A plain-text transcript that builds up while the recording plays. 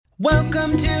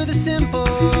Welcome to the Simple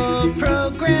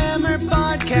Programmer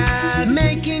Podcast,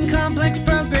 making complex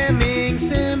programming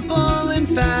simple and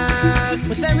fast,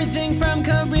 with everything from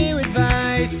career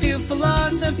advice to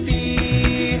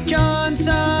philosophy. John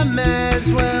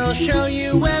Summers will show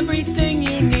you everything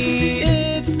you need.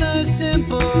 It's the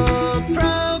Simple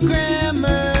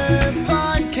Programmer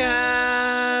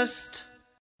Podcast.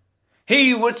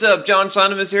 Hey, what's up? John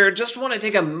Sonnemus here. Just want to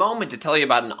take a moment to tell you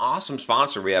about an awesome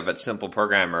sponsor we have at Simple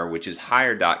Programmer, which is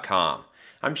Hired.com.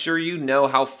 I'm sure you know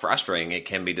how frustrating it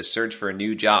can be to search for a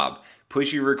new job.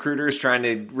 Pushy recruiters trying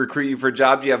to recruit you for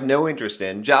jobs you have no interest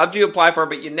in, jobs you apply for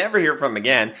but you never hear from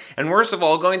again, and worst of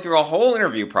all, going through a whole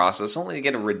interview process only to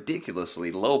get a ridiculously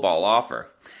lowball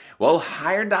offer. Well,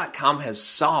 Hired.com has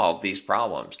solved these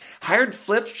problems. Hired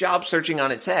flips job searching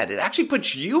on its head. It actually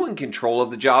puts you in control of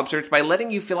the job search by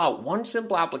letting you fill out one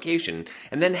simple application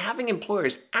and then having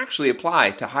employers actually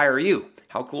apply to hire you.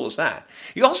 How cool is that?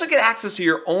 You also get access to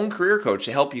your own career coach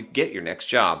to help you get your next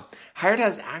job. Hired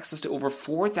has access to over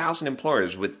 4,000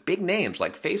 employers with big names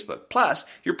like Facebook. Plus,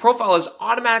 your profile is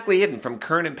automatically hidden from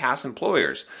current and past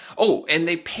employers. Oh, and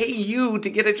they pay you to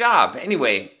get a job.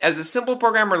 Anyway, as a Simple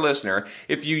Programmer listener,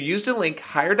 if you use the link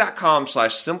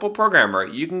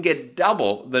hired.com/simpleprogrammer, you can get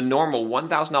double the normal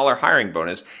 $1,000 hiring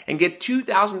bonus and get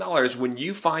 $2,000 when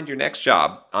you find your next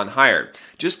job on Hired.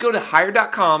 Just go to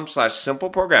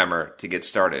hired.com/simpleprogrammer to get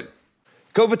started.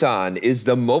 Koboton is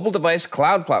the mobile device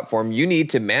cloud platform you need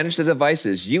to manage the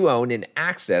devices you own and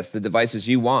access the devices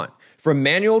you want. From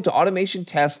manual to automation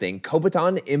testing,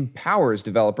 Koboton empowers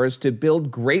developers to build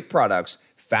great products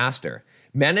faster.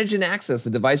 Manage and access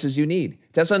the devices you need.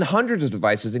 Test on hundreds of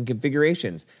devices and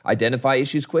configurations. Identify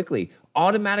issues quickly.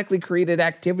 Automatically created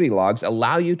activity logs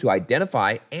allow you to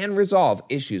identify and resolve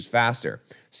issues faster.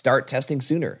 Start testing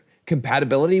sooner.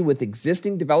 Compatibility with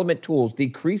existing development tools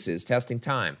decreases testing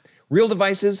time. Real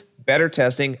devices, better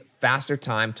testing, faster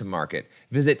time to market.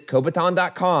 Visit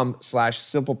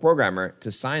Koboton.com/simpleprogrammer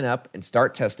to sign up and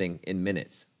start testing in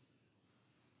minutes.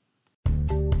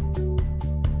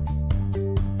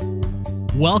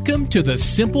 Welcome to the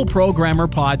Simple Programmer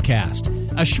Podcast,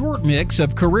 a short mix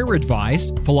of career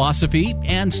advice, philosophy,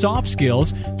 and soft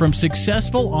skills from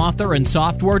successful author and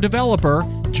software developer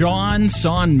John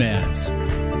Sonmez.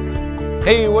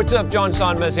 Hey, what's up? John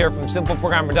Sonmez here from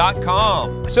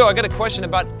SimpleProgrammer.com. So I got a question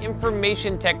about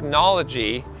information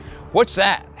technology. What's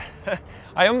that?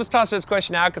 I almost tossed this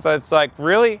question out because I was like,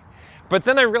 really? But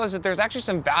then I realized that there's actually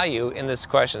some value in this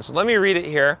question. So let me read it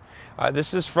here.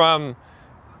 This is from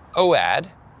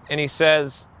OAD, and he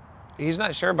says, he's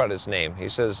not sure about his name. He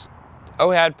says,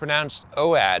 OAD pronounced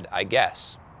OAD, I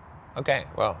guess. Okay,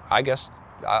 well, I guess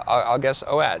I'll guess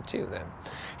OAD too then.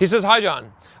 He says, hi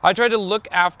John, I tried to look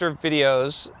after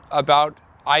videos about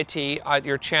IT at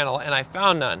your channel and I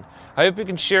found none. I hope you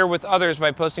can share with others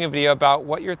by posting a video about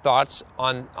what your thoughts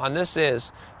on this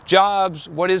is. Jobs,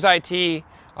 what is IT?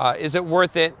 Is it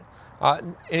worth it?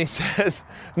 And he says,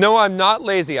 no, I'm not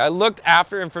lazy. I looked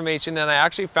after information and I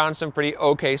actually found some pretty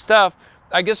okay stuff.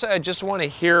 I guess I just want to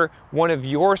hear one of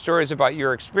your stories about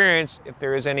your experience, if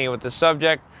there is any with the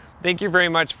subject. Thank you very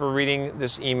much for reading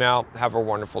this email. Have a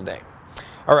wonderful day.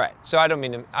 All right, so I don't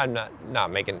mean to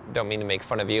make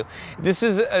fun of you. This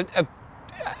is a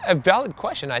valid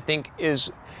question, I think,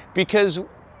 is because,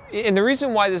 and the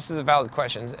reason why this is a valid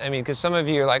question, I mean, because some of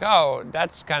you are like, oh,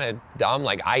 that's kind of dumb,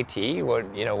 like IT.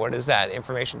 What is that?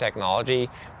 Information technology?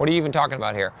 What are you even talking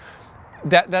about here?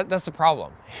 That's the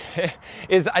problem.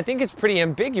 Is I think it's pretty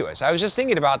ambiguous. I was just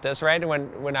thinking about this, right?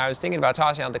 When I was thinking about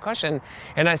tossing out the question,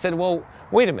 and I said, well,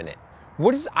 wait a minute.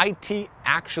 What does IT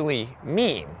actually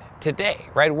mean today,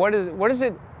 right? What does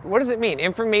it mean?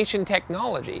 Information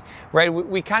technology, right?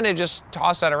 We kind of just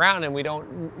toss that around and we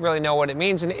don't really know what it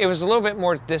means. And it was a little bit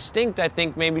more distinct, I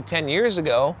think, maybe 10 years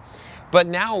ago. But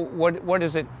now, what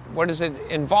does it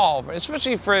involve?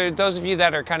 Especially for those of you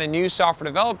that are kind of new software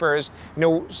developers,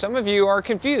 some of you are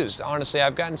confused. Honestly,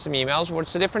 I've gotten some emails.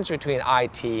 What's the difference between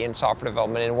IT and software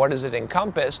development, and what does it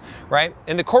encompass? Right?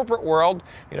 In the corporate world,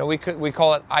 we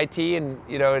call it IT, and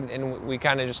and we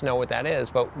kind of just know what that is.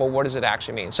 But what does it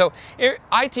actually mean? So,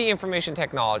 IT, information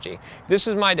technology. This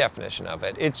is my definition of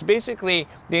it. It's basically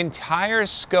the entire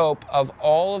scope of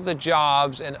all of the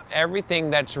jobs and everything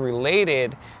that's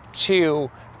related to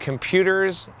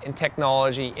computers and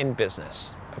technology in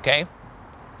business, okay?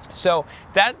 So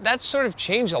that's sort of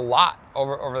changed a lot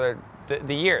over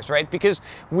the years, right? Because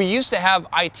we used to have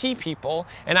IT people,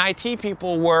 and IT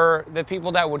people were the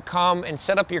people that would come and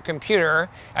set up your computer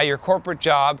at your corporate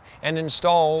job and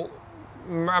install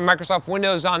Microsoft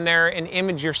Windows on there and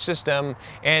image your system,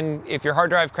 and if your hard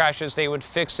drive crashes, they would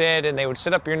fix it and they would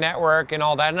set up your network and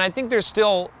all that. And I think there's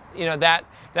still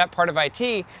that part of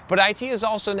IT. But IT is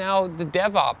also now the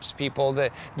DevOps people,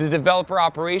 the developer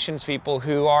operations people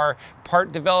who are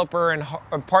part developer and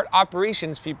part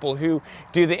operations people who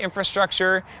do the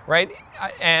infrastructure, right?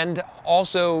 And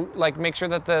also like make sure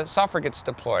that the software gets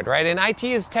deployed, right? And IT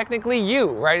is technically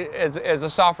you, right? As a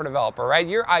software developer, right?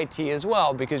 You're IT as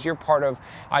well because you're part of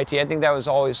IT. I think that was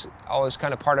always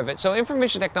kind of part of it. So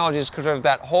information technology is sort of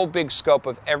that whole big scope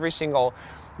of every single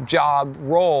job,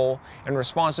 role, and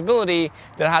responsibility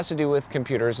that has to do with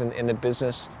computers in the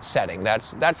business setting.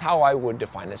 That's how I would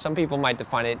define it. Some people might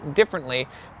define it differently,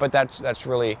 but that's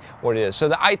really what it is. So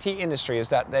the IT industry is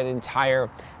that entire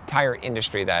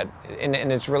industry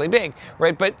and it's really big,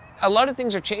 right? But a lot of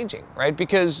things are changing, right?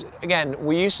 Because again,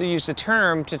 we used to use the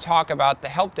term to talk about the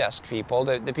help desk people,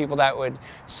 the people that would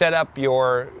set up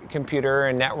your computer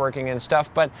and networking and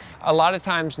stuff. But a lot of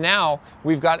times now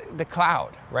we've got the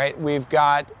cloud, right? We've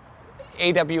got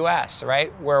AWS,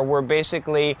 right? Where we're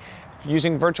basically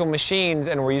using virtual machines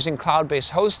and we're using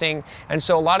cloud-based hosting. And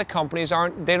so a lot of companies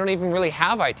they don't even really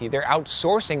have IT. They're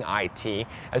outsourcing IT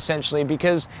essentially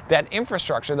because that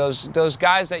infrastructure, those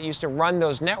guys that used to run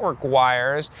those network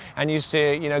wires and used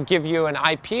to, give you an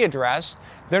IP address,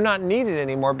 they're not needed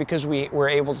anymore because we're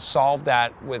able to solve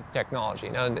that with technology.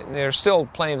 Now, there's still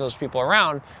plenty of those people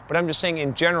around, but I'm just saying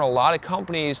in general, a lot of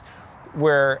companies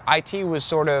where IT was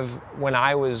sort of, when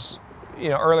I was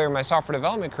earlier in my software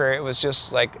development career, it was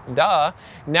just like, duh.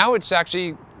 Now it's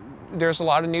actually, there's a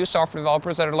lot of new software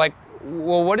developers that are like,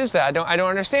 well, what is that? I don't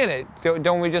understand it.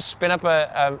 Don't we just spin up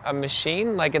a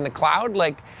machine like in the cloud?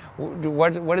 Like,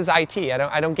 what is IT?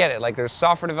 I don't get it. Like, there's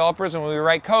software developers and we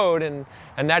write code and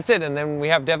that's it. And then we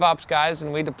have DevOps guys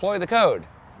and we deploy the code.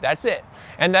 That's it.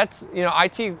 And that's,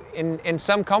 IT in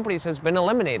some companies has been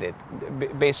eliminated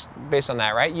based on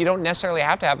that, right? You don't necessarily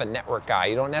have to have a network guy.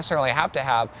 You don't necessarily have to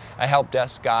have a help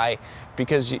desk guy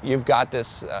because you've got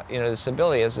this, this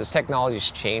ability as this technology's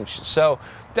changed. So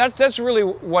that's really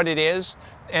what it is.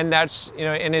 And that's,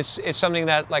 and it's something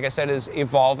that, like I said, is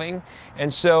evolving.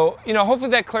 And so, hopefully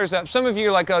that clears up. Some of you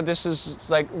are like, oh, this is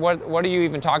like, what are you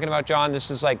even talking about, John? This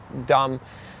is like dumb.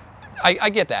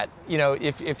 I get that,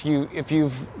 if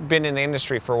you've been in the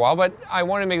industry for a while, but I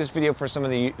want to make this video for some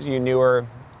of you newer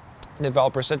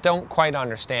developers that don't quite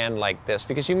understand like this,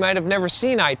 because you might have never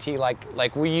seen IT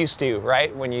like we used to,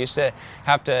 right? When you used to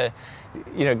have to,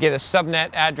 get a subnet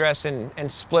address and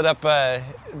split up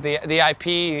the IP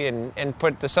and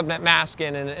put the subnet mask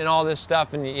in and all this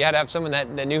stuff, and you had to have someone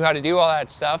that knew how to do all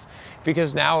that stuff,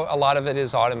 because now a lot of it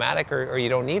is automatic, or you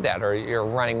don't need that, or you're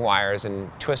running wires and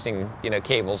twisting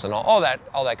cables and all that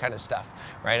kind of stuff,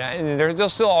 right? And there'll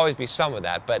still always be some of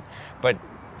that, but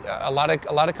a lot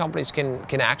of companies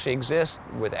can actually exist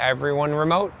with everyone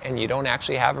remote, and you don't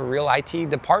actually have a real IT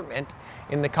department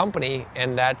in the company,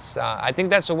 and that's I think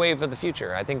that's a wave of the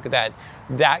future. I think that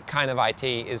kind of IT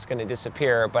is going to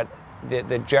disappear, but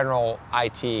the general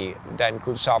IT that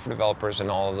includes software developers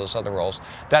and all of those other roles,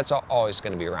 that's always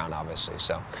going to be around, obviously.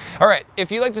 So, all right,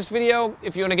 if you like this video,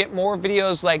 if you want to get more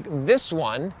videos like this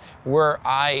one where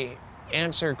I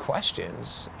answer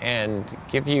questions and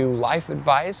give you life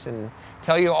advice and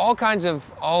tell you all kinds of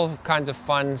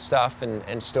fun stuff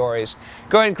and stories,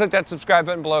 go ahead and click that subscribe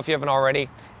button below if you haven't already,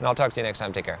 and I'll talk to you next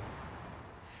time. Take care.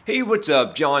 Hey, what's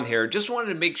up? John here. Just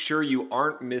wanted to make sure you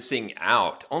aren't missing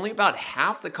out. Only about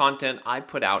half the content I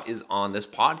put out is on this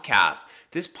podcast.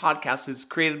 This podcast is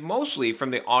created mostly from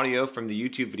the audio from the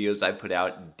YouTube videos I put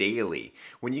out daily.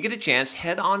 When you get a chance,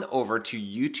 head on over to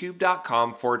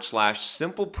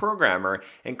youtube.com/simpleprogrammer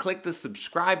and click the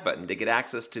subscribe button to get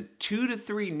access to 2 to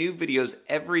 3 new videos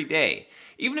every day.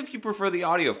 Even if you prefer the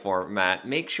audio format,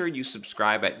 make sure you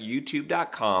subscribe at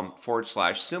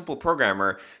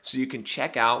youtube.com/simpleprogrammer so you can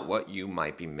check out what you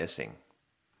might be missing.